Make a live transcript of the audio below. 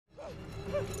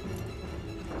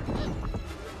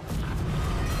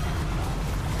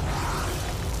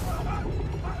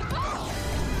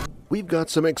we've got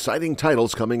some exciting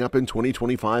titles coming up in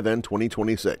 2025 and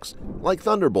 2026, like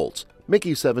Thunderbolts,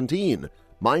 Mickey 17,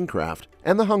 Minecraft,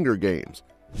 and The Hunger Games.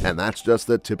 And that's just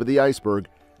the tip of the iceberg.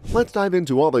 Let's dive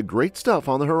into all the great stuff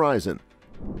on the horizon.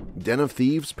 Den of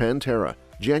Thieves Pantera,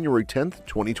 January 10th,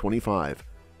 2025.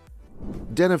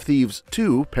 Den of Thieves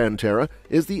 2 Pantera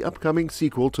is the upcoming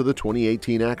sequel to the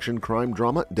 2018 action crime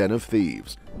drama Den of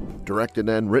Thieves. Directed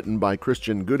and written by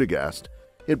Christian Gudegast,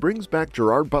 it brings back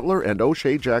Gerard Butler and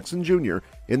O'Shea Jackson Jr.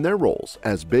 in their roles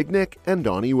as Big Nick and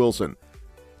Donnie Wilson.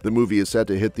 The movie is set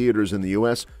to hit theaters in the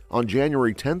U.S. on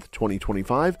January 10th,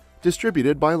 2025,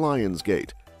 distributed by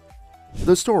Lionsgate.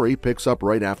 The story picks up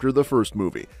right after the first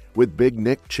movie, with Big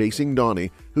Nick chasing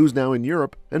Donnie, who's now in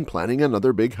Europe and planning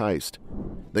another big heist.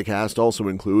 The cast also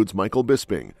includes Michael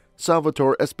Bisping,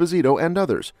 Salvatore Esposito, and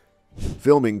others.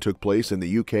 Filming took place in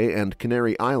the UK and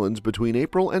Canary Islands between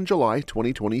April and July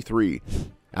 2023.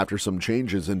 After some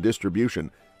changes in distribution,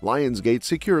 Lionsgate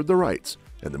secured the rights,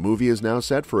 and the movie is now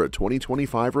set for a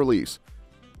 2025 release.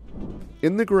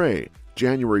 In the Grey,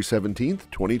 January 17th,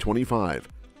 2025.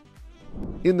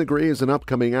 In the Grey is an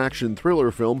upcoming action thriller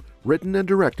film written and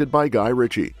directed by Guy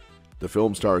Ritchie. The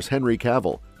film stars Henry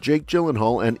Cavill, Jake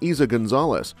Gyllenhaal, and Isa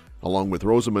Gonzalez, along with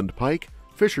Rosamund Pike,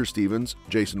 Fisher Stevens,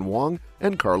 Jason Wong,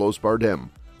 and Carlos Bardem.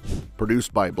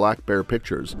 Produced by Black Bear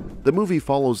Pictures, the movie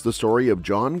follows the story of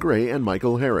John Gray and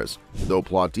Michael Harris, though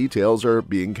plot details are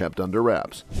being kept under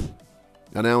wraps.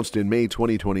 Announced in May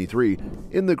 2023,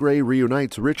 In the Grey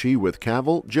reunites Ritchie with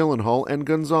Cavill, Gyllenhaal, and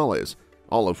Gonzalez,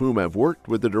 all of whom have worked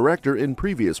with the director in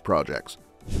previous projects.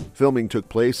 Filming took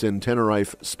place in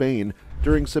Tenerife, Spain,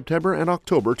 during September and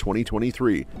October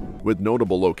 2023, with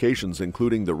notable locations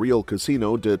including the Real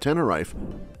Casino de Tenerife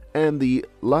and the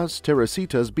Las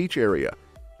Terrasitas beach area.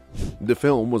 The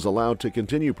film was allowed to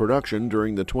continue production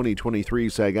during the 2023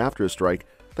 SAG-AFTRA strike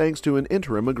thanks to an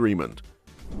interim agreement.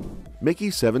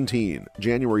 Mickey 17,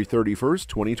 January 31st,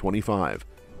 2025.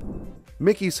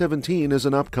 Mickey 17 is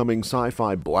an upcoming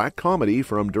sci-fi black comedy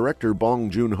from director Bong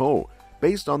Joon-ho,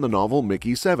 based on the novel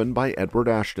Mickey 7 by Edward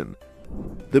Ashton.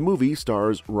 The movie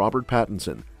stars Robert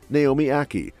Pattinson, Naomi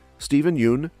Ackie, Stephen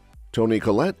Yeun, Toni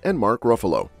Collette, and Mark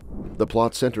Ruffalo. The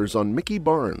plot centers on Mickey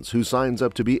Barnes, who signs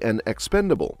up to be an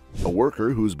expendable, a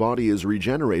worker whose body is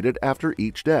regenerated after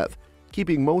each death,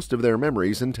 keeping most of their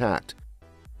memories intact.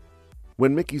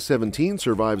 When Mickey 17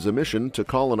 survives a mission to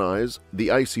colonize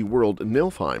the icy world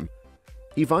Nilfheim,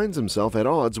 he finds himself at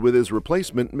odds with his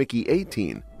replacement Mickey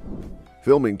 18.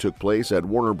 Filming took place at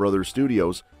Warner Brothers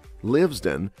Studios,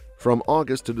 Livesden, from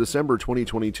August to December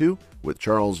 2022, with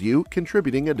Charles Yu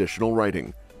contributing additional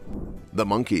writing. The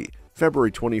Monkey,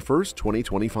 February 21st,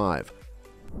 2025.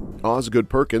 Osgood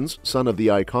Perkins, son of the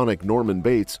iconic Norman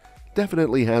Bates,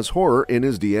 definitely has horror in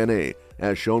his DNA,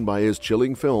 as shown by his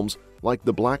chilling films like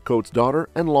The Blackcoat's Daughter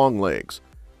and Longlegs.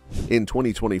 In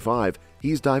 2025,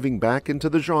 he's diving back into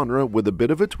the genre with a bit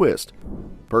of a twist.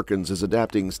 Perkins is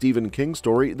adapting Stephen King's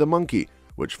story The Monkey,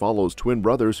 which follows twin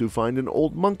brothers who find an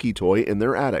old monkey toy in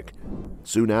their attic.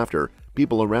 Soon after,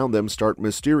 people around them start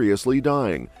mysteriously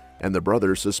dying, and the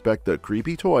brothers suspect the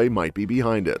creepy toy might be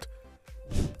behind it.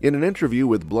 In an interview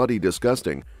with Bloody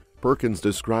Disgusting, Perkins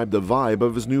described the vibe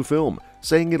of his new film,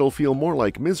 saying it'll feel more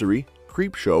like Misery,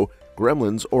 Creepshow,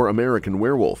 Gremlins, or American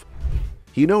Werewolf.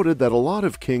 He noted that a lot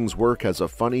of King's work has a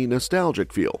funny,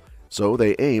 nostalgic feel, so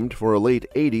they aimed for a late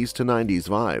 80s to 90s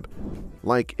vibe.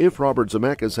 Like if Robert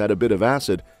Zemeckis had a bit of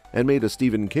acid and made a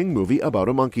Stephen King movie about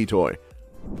a monkey toy.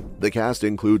 The cast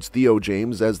includes Theo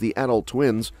James as the adult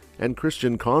twins and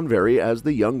Christian Convery as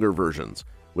the younger versions,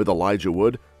 with Elijah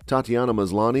Wood, Tatiana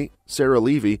Maslany, Sarah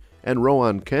Levy, and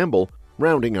Rowan Campbell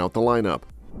rounding out the lineup.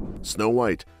 Snow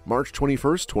White, March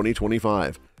 21st,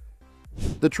 2025.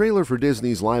 The trailer for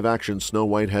Disney's live-action Snow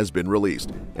White has been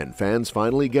released, and fans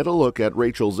finally get a look at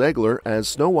Rachel Zegler as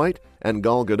Snow White and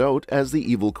Gal Gadot as the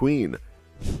Evil Queen.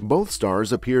 Both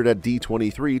stars appeared at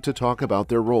D23 to talk about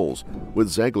their roles, with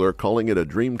Zegler calling it a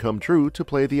dream come true to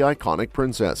play the iconic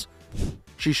princess.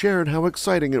 She shared how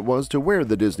exciting it was to wear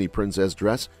the Disney princess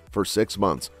dress for 6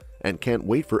 months, and can't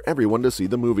wait for everyone to see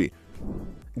the movie.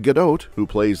 Gadot, who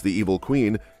plays the Evil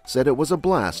Queen, said it was a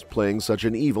blast playing such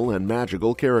an evil and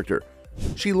magical character.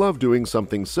 She loved doing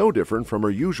something so different from her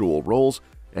usual roles,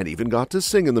 and even got to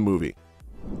sing in the movie.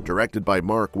 Directed by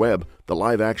Mark Webb, the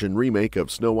live-action remake of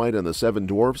Snow White and the Seven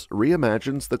Dwarfs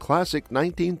reimagines the classic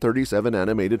 1937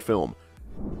 animated film.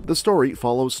 The story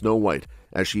follows Snow White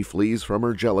as she flees from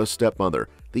her jealous stepmother,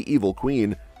 the Evil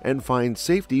Queen, and finds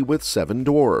safety with 7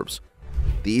 dwarves.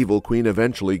 The Evil Queen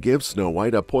eventually gives Snow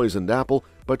White a poisoned apple,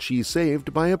 but she's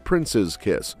saved by a prince's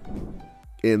kiss.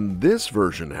 In this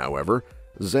version, however,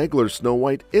 Zegler's Snow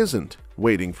White isn't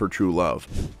waiting for true love.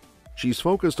 she's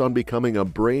focused on becoming a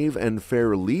brave and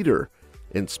fair leader,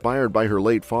 inspired by her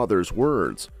late father's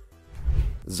words.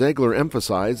 Zegler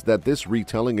emphasized that this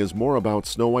retelling is more about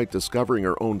Snow White discovering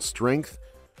her own strength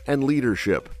and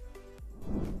leadership.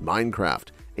 Minecraft,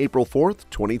 April 4th,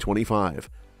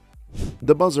 2025.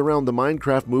 The buzz around the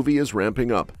Minecraft movie is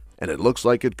ramping up, and it looks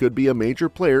like it could be a major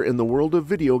player in the world of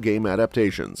video game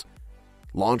adaptations.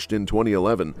 Launched in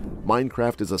 2011,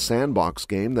 Minecraft is a sandbox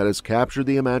game that has captured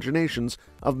the imaginations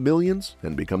of millions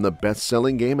and become the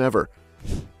best-selling game ever.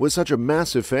 With such a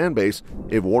massive fan base,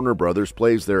 if Warner Brothers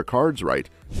plays their cards right,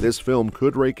 this film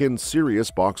could rake in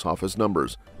serious box office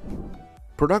numbers.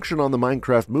 Production on the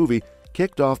Minecraft movie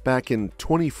kicked off back in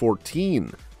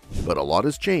 2014, but a lot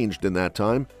has changed in that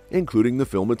time, including the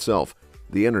film itself,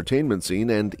 the entertainment scene,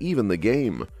 and even the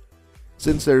game.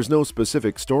 Since there's no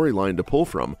specific storyline to pull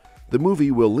from, the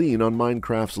movie will lean on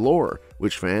Minecraft's lore,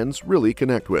 which fans really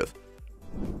connect with.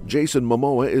 Jason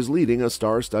Momoa is leading a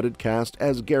star-studded cast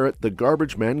as Garrett the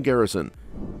Garbage Man Garrison.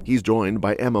 He's joined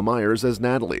by Emma Myers as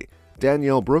Natalie,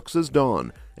 Danielle Brooks as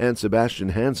Dawn, and Sebastian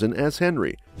Hansen as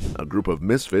Henry, a group of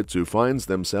misfits who finds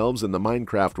themselves in the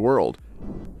Minecraft world.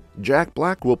 Jack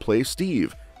Black will play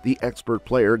Steve, the expert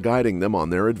player guiding them on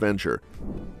their adventure.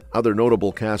 Other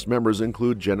notable cast members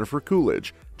include Jennifer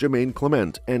Coolidge, Jermaine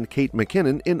Clement, and Kate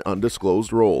McKinnon in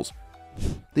undisclosed roles.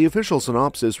 The official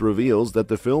synopsis reveals that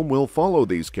the film will follow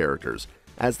these characters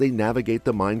as they navigate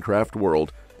the Minecraft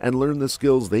world and learn the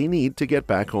skills they need to get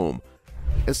back home.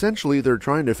 Essentially, they're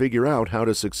trying to figure out how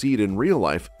to succeed in real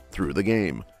life through the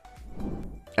game.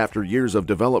 After years of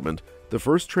development, the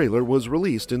first trailer was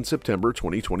released in September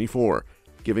 2024,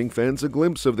 giving fans a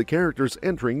glimpse of the characters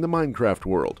entering the Minecraft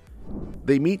world.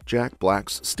 They meet Jack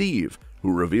Black's Steve,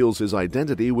 who reveals his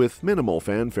identity with minimal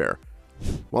fanfare.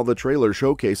 While the trailer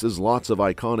showcases lots of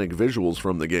iconic visuals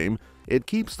from the game, it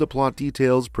keeps the plot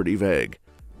details pretty vague.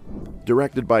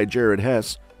 Directed by Jared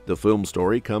Hess, the film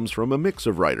story comes from a mix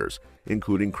of writers,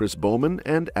 including Chris Bowman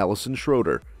and Allison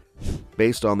Schroeder.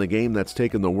 Based on the game that's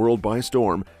taken the world by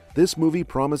storm, this movie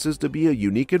promises to be a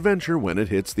unique adventure when it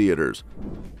hits theaters.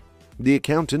 The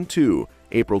Accountant 2,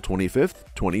 April 25th,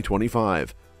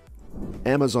 2025.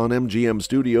 Amazon MGM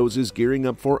Studios is gearing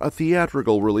up for a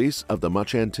theatrical release of the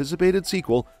much-anticipated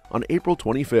sequel on April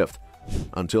 25th.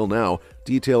 Until now,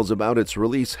 details about its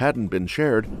release hadn't been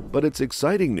shared, but it's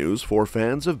exciting news for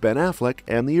fans of Ben Affleck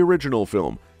and the original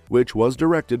film, which was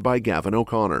directed by Gavin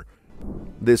O'Connor.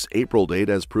 This April date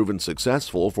has proven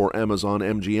successful for Amazon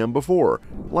MGM before,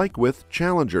 like with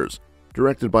Challengers,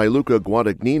 directed by Luca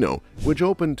Guadagnino, which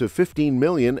opened to $15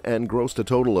 million and grossed a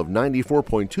total of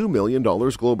 $94.2 million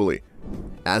globally.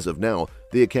 As of now,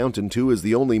 The Accountant 2 is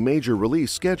the only major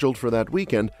release scheduled for that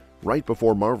weekend, right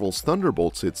before Marvel's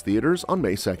Thunderbolts hits theaters on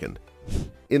May 2nd.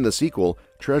 In the sequel,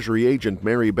 Treasury agent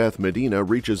Mary Beth Medina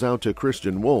reaches out to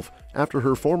Christian Wolf after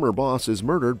her former boss is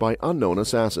murdered by unknown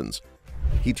assassins.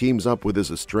 He teams up with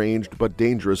his estranged but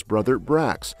dangerous brother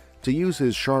Brax to use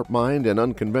his sharp mind and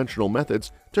unconventional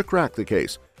methods to crack the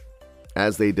case.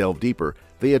 As they delve deeper,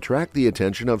 they attract the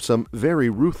attention of some very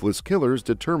ruthless killers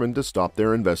determined to stop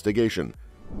their investigation.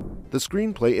 The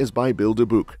screenplay is by Bill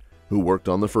Dubuque, who worked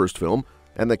on the first film,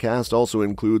 and the cast also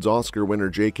includes Oscar winner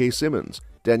J.K. Simmons,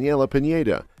 Daniela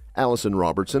Pineda, Allison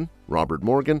Robertson, Robert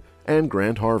Morgan, and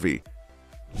Grant Harvey.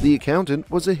 The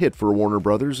Accountant was a hit for Warner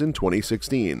Brothers in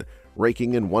 2016,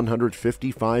 raking in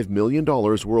 $155 million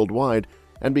worldwide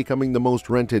and becoming the most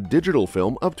rented digital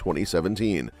film of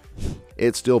 2017.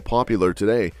 It's still popular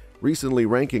today, recently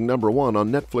ranking number 1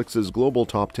 on Netflix's Global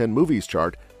Top 10 Movies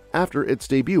chart after its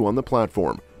debut on the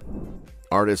platform.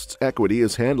 Artists Equity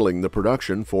is handling the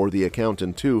production for The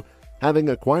Accountant 2, having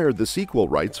acquired the sequel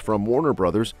rights from Warner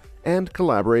Brothers and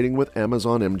collaborating with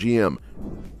Amazon MGM.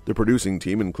 The producing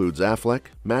team includes Affleck,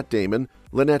 Matt Damon,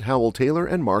 Lynette Howell-Taylor,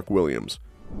 and Mark Williams.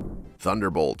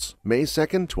 Thunderbolts, May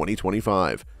 2nd,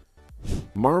 2025.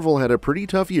 Marvel had a pretty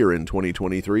tough year in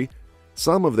 2023.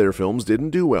 Some of their films didn't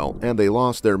do well, and they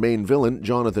lost their main villain,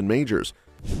 Jonathan Majors.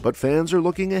 But fans are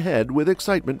looking ahead with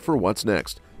excitement for what's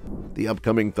next. The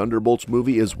upcoming Thunderbolts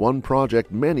movie is one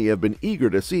project many have been eager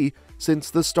to see since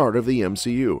the start of the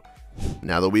MCU.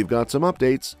 Now that we've got some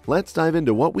updates, let's dive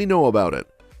into what we know about it.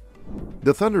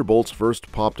 The Thunderbolts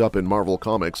first popped up in Marvel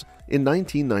Comics in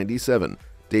 1997,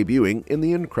 debuting in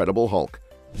The Incredible Hulk.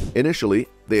 Initially,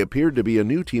 they appeared to be a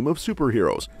new team of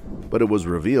superheroes, but it was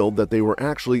revealed that they were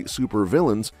actually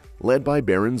supervillains led by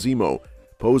Baron Zemo,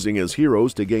 posing as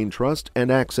heroes to gain trust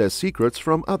and access secrets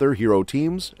from other hero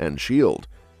teams and S.H.I.E.L.D.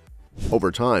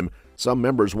 Over time, some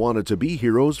members wanted to be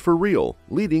heroes for real,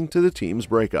 leading to the team's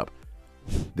breakup.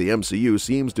 The MCU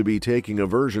seems to be taking a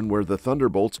version where the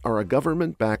Thunderbolts are a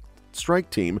government-backed strike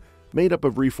team made up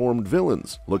of reformed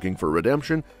villains looking for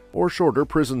redemption or shorter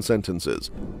prison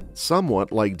sentences,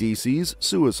 somewhat like DC's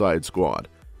Suicide Squad.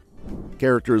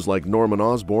 Characters like Norman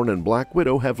Osborn and Black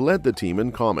Widow have led the team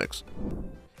in comics.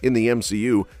 In the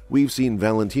MCU, we've seen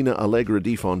Valentina Allegra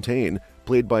de Fontaine,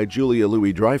 played by Julia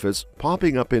Louis-Dreyfus,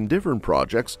 popping up in different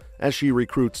projects as she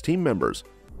recruits team members.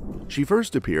 She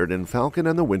first appeared in Falcon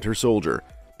and the Winter Soldier,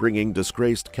 bringing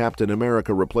disgraced Captain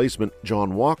America replacement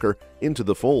John Walker into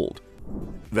the fold.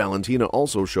 Valentina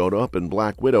also showed up in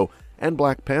Black Widow and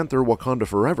Black Panther: Wakanda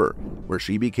Forever, where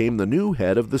she became the new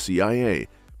head of the CIA,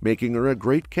 making her a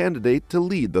great candidate to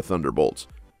lead the Thunderbolts.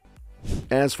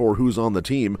 As for who's on the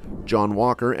team, John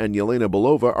Walker and Yelena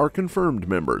Belova are confirmed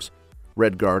members.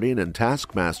 Red Guardian and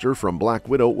Taskmaster from Black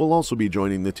Widow will also be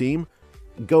joining the team.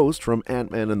 Ghost from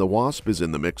Ant-Man and the Wasp is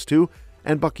in the mix too,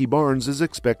 and Bucky Barnes is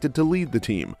expected to lead the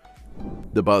team.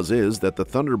 The buzz is that the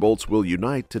Thunderbolts will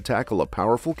unite to tackle a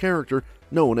powerful character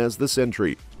known as the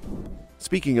Sentry.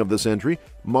 Speaking of the Sentry,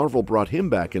 Marvel brought him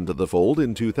back into the fold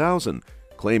in 2000,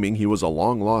 claiming he was a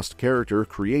long-lost character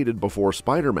created before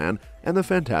Spider-Man and the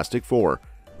Fantastic Four.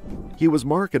 He was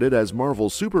marketed as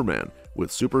Marvel's Superman,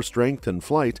 with super strength and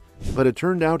flight, but it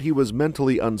turned out he was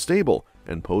mentally unstable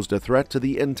and posed a threat to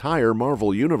the entire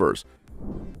Marvel universe.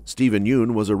 Steven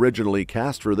Yeun was originally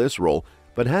cast for this role,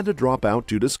 but had to drop out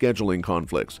due to scheduling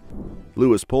conflicts.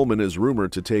 Louis Pullman is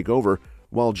rumored to take over,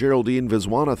 while Geraldine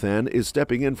Viswanathan is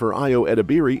stepping in for Ayo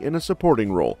Edebiri in a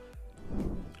supporting role.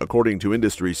 According to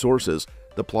industry sources,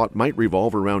 the plot might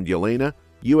revolve around Yelena,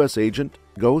 U.S. Agent,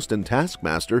 Ghost, and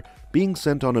Taskmaster being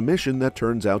sent on a mission that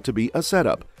turns out to be a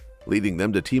setup, leading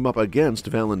them to team up against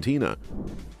Valentina.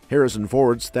 Harrison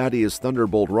Ford's Thaddeus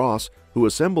Thunderbolt Ross, who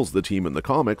assembles the team in the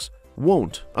comics,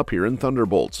 won't appear in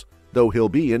Thunderbolts, though he'll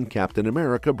be in Captain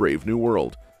America: Brave New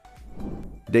World.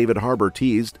 David Harbour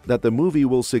teased that the movie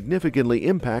will significantly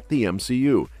impact the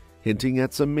MCU, hinting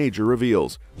at some major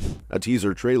reveals. A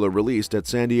teaser trailer released at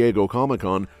San Diego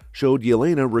Comic-Con showed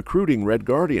Yelena recruiting Red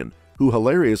Guardian, who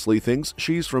hilariously thinks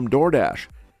she's from DoorDash.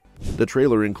 The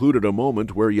trailer included a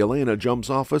moment where Yelena jumps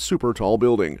off a super tall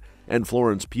building, and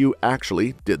Florence Pugh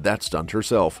actually did that stunt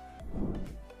herself.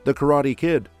 The Karate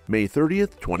Kid, May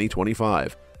 30th,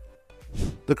 2025.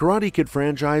 The Karate Kid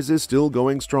franchise is still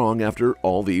going strong after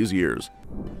all these years.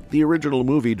 The original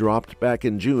movie dropped back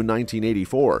in June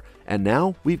 1984, and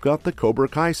now we've got the Cobra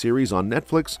Kai series on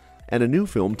Netflix and a new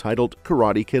film titled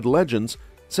Karate Kid Legends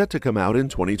set to come out in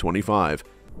 2025.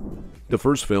 The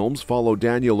first films follow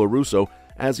Daniel LaRusso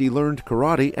as he learned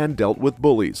karate and dealt with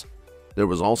bullies. There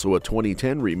was also a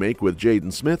 2010 remake with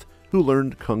Jaden Smith, who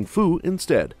learned kung fu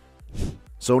instead.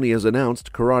 Sony has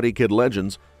announced Karate Kid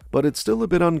Legends, but it's still a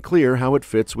bit unclear how it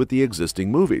fits with the existing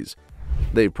movies.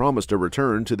 They've promised a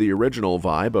return to the original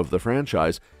vibe of the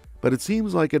franchise, but it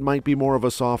seems like it might be more of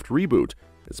a soft reboot,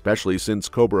 especially since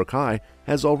Cobra Kai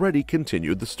has already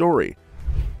continued the story.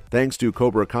 Thanks to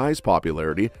Cobra Kai's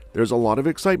popularity, there's a lot of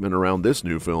excitement around this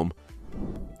new film.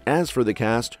 As for the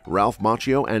cast, Ralph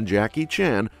Macchio and Jackie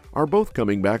Chan are both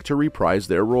coming back to reprise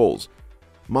their roles.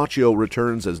 Macchio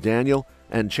returns as Daniel,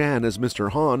 and Chan as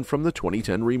Mr. Han from the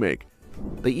 2010 remake.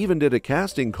 They even did a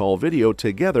casting call video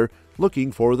together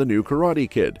looking for the new Karate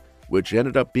Kid, which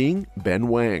ended up being Ben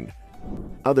Wang.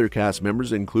 Other cast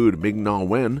members include Ming-Na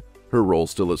Wen, her role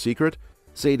still a secret,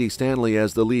 Sadie Stanley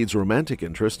as the lead's romantic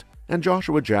interest, and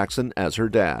Joshua Jackson as her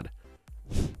dad.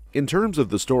 In terms of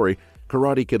the story,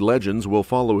 Karate Kid Legends will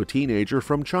follow a teenager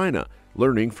from China,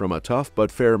 learning from a tough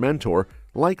but fair mentor,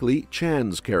 likely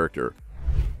Chan's character.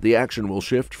 The action will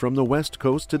shift from the West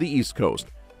Coast to the East Coast,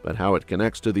 but how it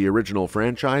connects to the original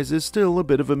franchise is still a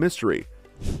bit of a mystery.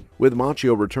 With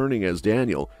Macchio returning as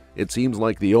Daniel, it seems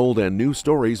like the old and new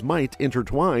stories might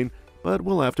intertwine, but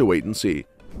we'll have to wait and see.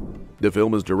 The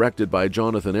film is directed by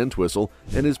Jonathan Entwistle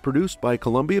and is produced by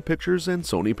Columbia Pictures and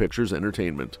Sony Pictures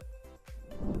Entertainment.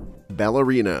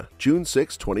 Ballerina, June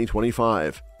 6,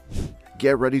 2025.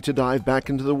 Get ready to dive back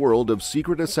into the world of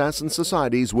secret assassin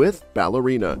societies with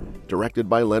Ballerina, directed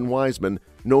by Len Wiseman,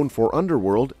 known for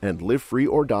Underworld and Live Free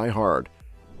or Die Hard.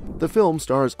 The film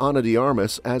stars Ana de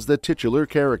Armas as the titular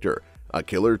character, a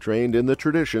killer trained in the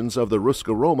traditions of the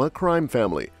Ruscaroma crime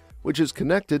family, which is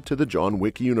connected to the John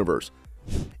Wick universe.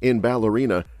 In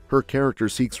Ballerina, her character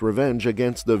seeks revenge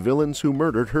against the villains who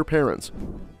murdered her parents.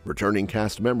 Returning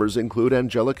cast members include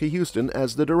Angelica Houston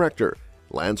as the director,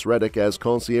 Lance Reddick as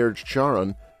Concierge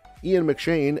Charon, Ian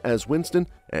McShane as Winston,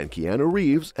 and Keanu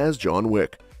Reeves as John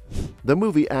Wick. The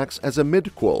movie acts as a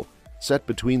midquel, set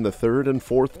between the third and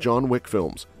fourth John Wick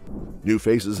films. New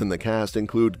faces in the cast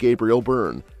include Gabriel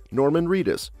Byrne, Norman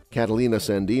Reedus, Catalina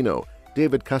Sandino,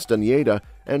 David Castaneda,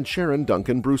 and Sharon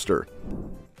Duncan Brewster.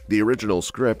 The original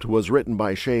script was written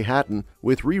by Shay Hatton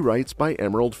with rewrites by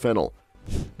Emerald Fennell.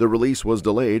 The release was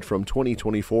delayed from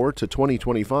 2024 to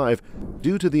 2025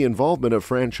 due to the involvement of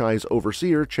franchise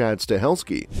overseer Chad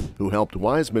Stahelski, who helped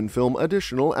Wiseman film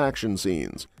additional action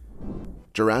scenes.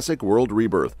 Jurassic World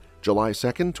Rebirth, July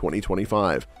 2,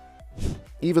 2025.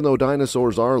 Even though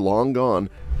dinosaurs are long gone,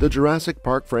 the Jurassic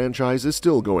Park franchise is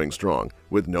still going strong,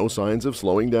 with no signs of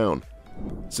slowing down.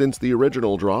 Since the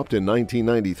original dropped in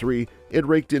 1993, it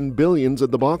raked in billions at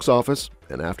the box office,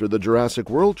 and after the Jurassic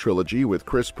World trilogy with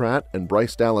Chris Pratt and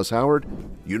Bryce Dallas Howard,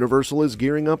 Universal is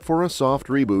gearing up for a soft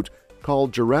reboot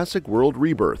called Jurassic World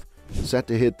Rebirth, set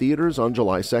to hit theaters on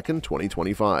July 2,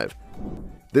 2025.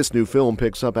 This new film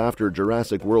picks up after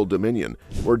Jurassic World Dominion,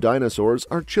 where dinosaurs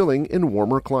are chilling in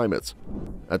warmer climates.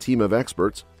 A team of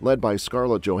experts, led by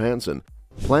Scarlett Johansson,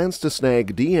 plans to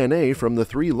snag DNA from the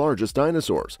 3 largest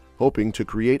dinosaurs, hoping to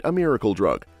create a miracle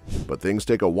drug. But things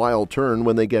take a wild turn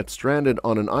when they get stranded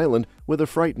on an island with a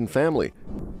frightened family.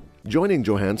 Joining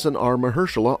Johansson are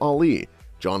Mahershala Ali,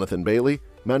 Jonathan Bailey,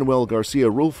 Manuel Garcia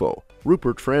Rulfo,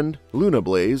 Rupert Friend, Luna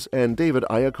Blaze, and David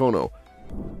Iacono.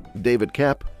 David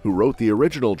Koepp, who wrote the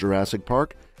original Jurassic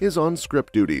Park, is on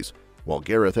script duties, while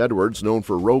Gareth Edwards, known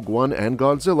for Rogue One and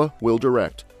Godzilla, will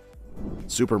direct.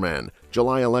 Superman,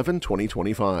 July 11,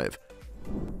 2025.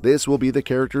 This will be the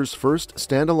character's first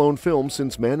standalone film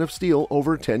since Man of Steel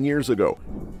over 10 years ago.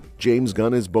 James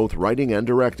Gunn is both writing and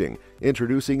directing,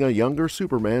 introducing a younger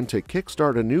Superman to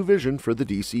kickstart a new vision for the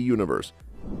DC Universe.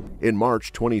 In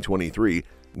March 2023,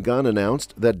 Gunn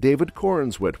announced that David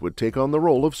Corenswet would take on the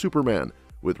role of Superman,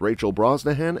 with Rachel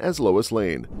Brosnahan as Lois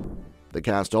Lane. The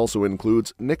cast also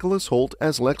includes Nicholas Hoult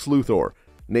as Lex Luthor,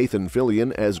 Nathan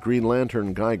Fillion as Green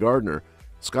Lantern Guy Gardner,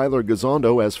 Skylar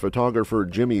Gisondo as photographer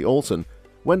Jimmy Olsen,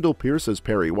 Wendell Pierce as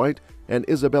Perry White, and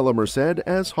Isabella Merced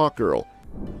as Hawkgirl.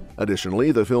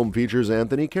 Additionally, the film features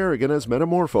Anthony Carrigan as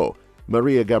Metamorpho,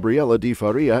 Maria Gabriela Di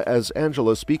Faria as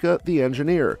Angela Spica the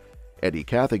Engineer, Eddie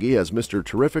Cathegi as Mr.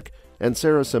 Terrific, and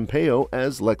Sarah Sampaio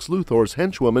as Lex Luthor's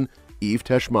henchwoman Eve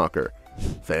Teschmacher.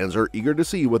 Fans are eager to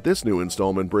see what this new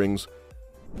installment brings.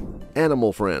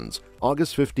 Animal Friends,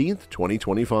 August 15,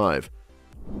 2025.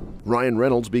 Ryan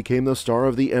Reynolds became the star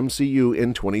of the MCU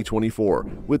in 2024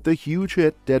 with the huge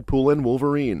hit Deadpool and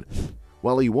Wolverine.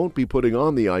 While he won't be putting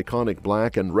on the iconic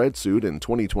black and red suit in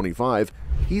 2025,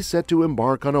 he's set to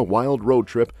embark on a wild road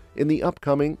trip in the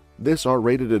upcoming This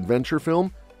R-rated adventure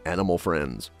film, Animal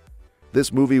Friends.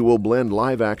 This movie will blend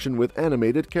live action with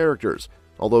animated characters,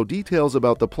 although details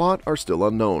about the plot are still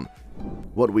unknown.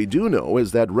 What we do know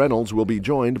is that Reynolds will be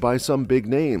joined by some big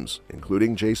names,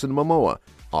 including Jason Momoa,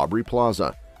 Aubrey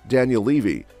Plaza, Daniel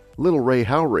Levy, Little Ray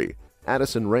Howery,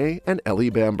 Addison Rae, and Ellie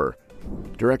Bamber.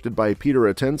 Directed by Peter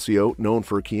Atencio, known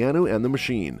for Keanu and the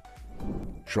Machine.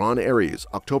 Tron Ares,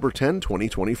 October 10,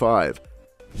 2025.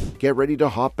 Get ready to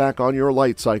hop back on your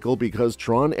light cycle because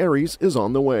Tron Ares is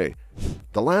on the way.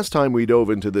 The last time we dove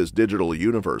into this digital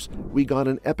universe, we got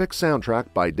an epic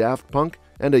soundtrack by Daft Punk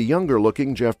and a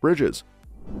younger-looking Jeff Bridges.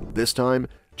 This time,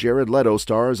 Jared Leto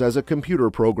stars as a computer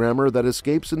programmer that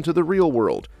escapes into the real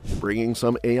world, bringing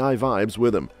some AI vibes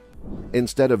with him.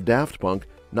 Instead of Daft Punk,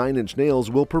 Nine Inch Nails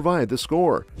will provide the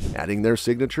score, adding their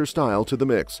signature style to the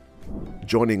mix.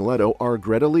 Joining Leto are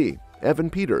Greta Lee, Evan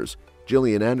Peters,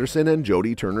 Gillian Anderson, and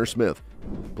Jodie Turner-Smith.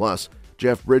 Plus,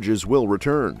 Jeff Bridges will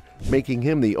return, making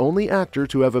him the only actor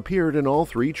to have appeared in all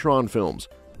 3 Tron films.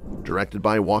 Directed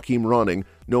by Joaquin Ronning,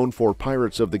 known for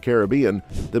Pirates of the Caribbean,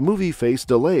 the movie faced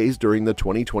delays during the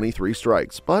 2023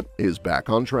 strikes, but is back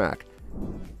on track.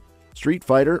 Street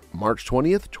Fighter, March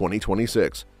 20th,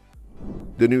 2026.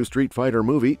 The new Street Fighter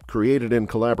movie, created in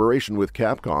collaboration with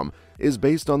Capcom, is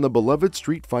based on the beloved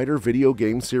Street Fighter video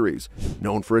game series,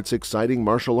 known for its exciting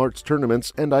martial arts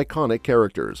tournaments and iconic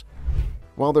characters.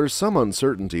 While there's some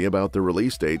uncertainty about the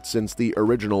release date since the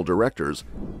original directors,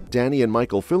 Danny and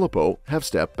Michael Filippo, have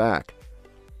stepped back.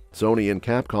 Sony and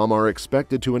Capcom are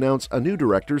expected to announce a new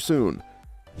director soon.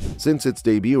 Since its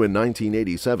debut in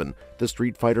 1987, the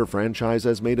Street Fighter franchise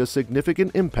has made a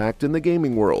significant impact in the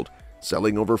gaming world,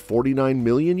 selling over 49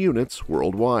 million units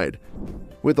worldwide.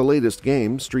 With the latest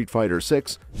game, Street Fighter VI,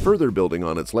 further building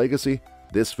on its legacy,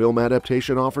 this film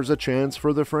adaptation offers a chance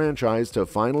for the franchise to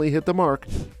finally hit the mark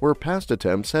where past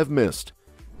attempts have missed.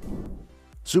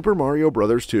 Super Mario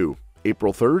Bros. 2,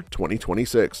 April 3,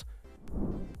 2026.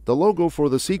 The logo for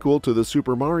the sequel to the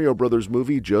Super Mario Bros.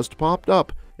 Movie just popped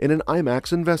up in an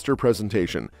IMAX investor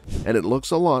presentation, and it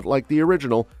looks a lot like the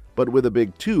original, but with a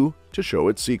big 2 to show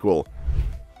its sequel.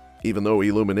 Even though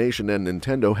Illumination and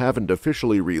Nintendo haven't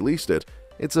officially released it,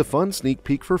 it's a fun sneak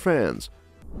peek for fans.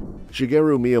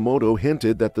 Shigeru Miyamoto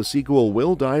hinted that the sequel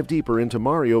will dive deeper into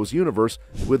Mario's universe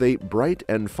with a bright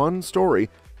and fun story,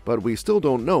 but we still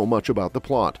don't know much about the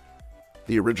plot.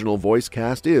 The original voice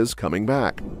cast is coming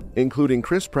back, including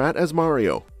Chris Pratt as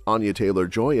Mario, Anya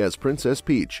Taylor-Joy as Princess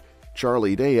Peach,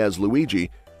 Charlie Day as Luigi,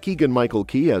 Keegan-Michael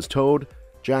Key as Toad,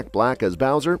 Jack Black as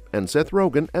Bowser, and Seth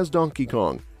Rogen as Donkey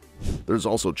Kong. There's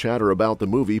also chatter about the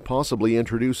movie possibly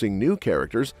introducing new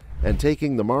characters and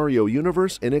taking the Mario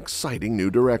universe in exciting new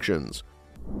directions.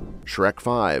 Shrek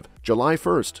 5, July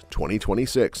 1st,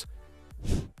 2026.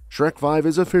 Shrek 5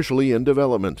 is officially in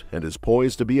development and is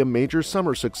poised to be a major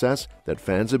summer success that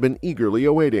fans have been eagerly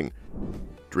awaiting.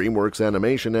 DreamWorks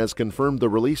Animation has confirmed the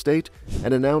release date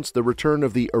and announced the return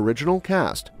of the original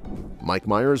cast. Mike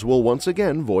Myers will once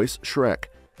again voice Shrek,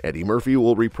 Eddie Murphy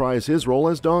will reprise his role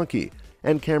as Donkey,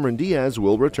 and Cameron Diaz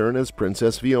will return as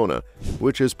Princess Fiona,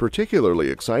 which is particularly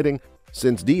exciting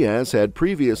since Diaz had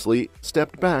previously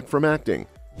stepped back from acting.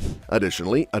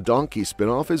 Additionally, a Donkey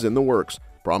spin-off is in the works,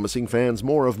 promising fans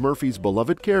more of Murphy's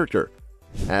beloved character.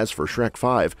 As for Shrek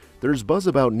 5, there's buzz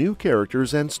about new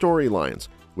characters and storylines,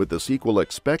 with the sequel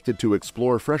expected to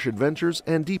explore fresh adventures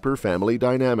and deeper family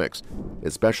dynamics,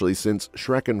 especially since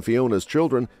Shrek and Fiona's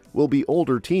children will be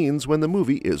older teens when the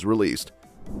movie is released.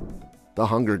 The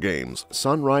Hunger Games: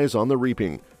 Sunrise on the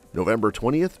Reaping, November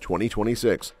 20th,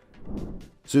 2026.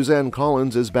 Suzanne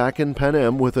Collins is back in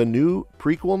Panem with a new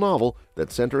prequel novel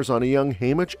that centers on a young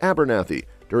Hamish Abernathy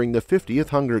during the 50th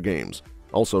Hunger Games,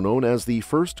 also known as the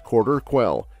First Quarter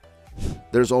Quell.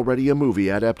 There's already a movie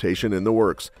adaptation in the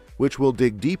works, which will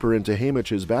dig deeper into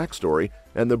Hamish's backstory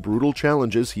and the brutal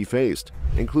challenges he faced,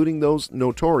 including those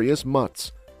notorious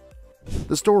mutts.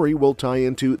 The story will tie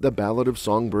into The Ballad of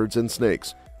Songbirds and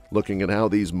Snakes, looking at how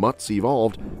these mutts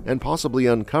evolved and possibly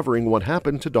uncovering what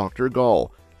happened to Dr.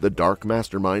 Gall, the dark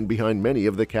mastermind behind many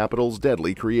of the capital's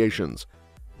deadly creations.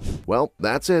 Well,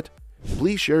 that's it.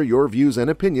 Please share your views and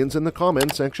opinions in the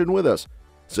comment section with us.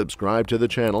 Subscribe to the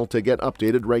channel to get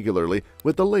updated regularly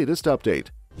with the latest update.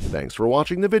 Thanks for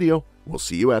watching the video. We'll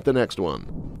see you at the next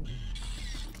one.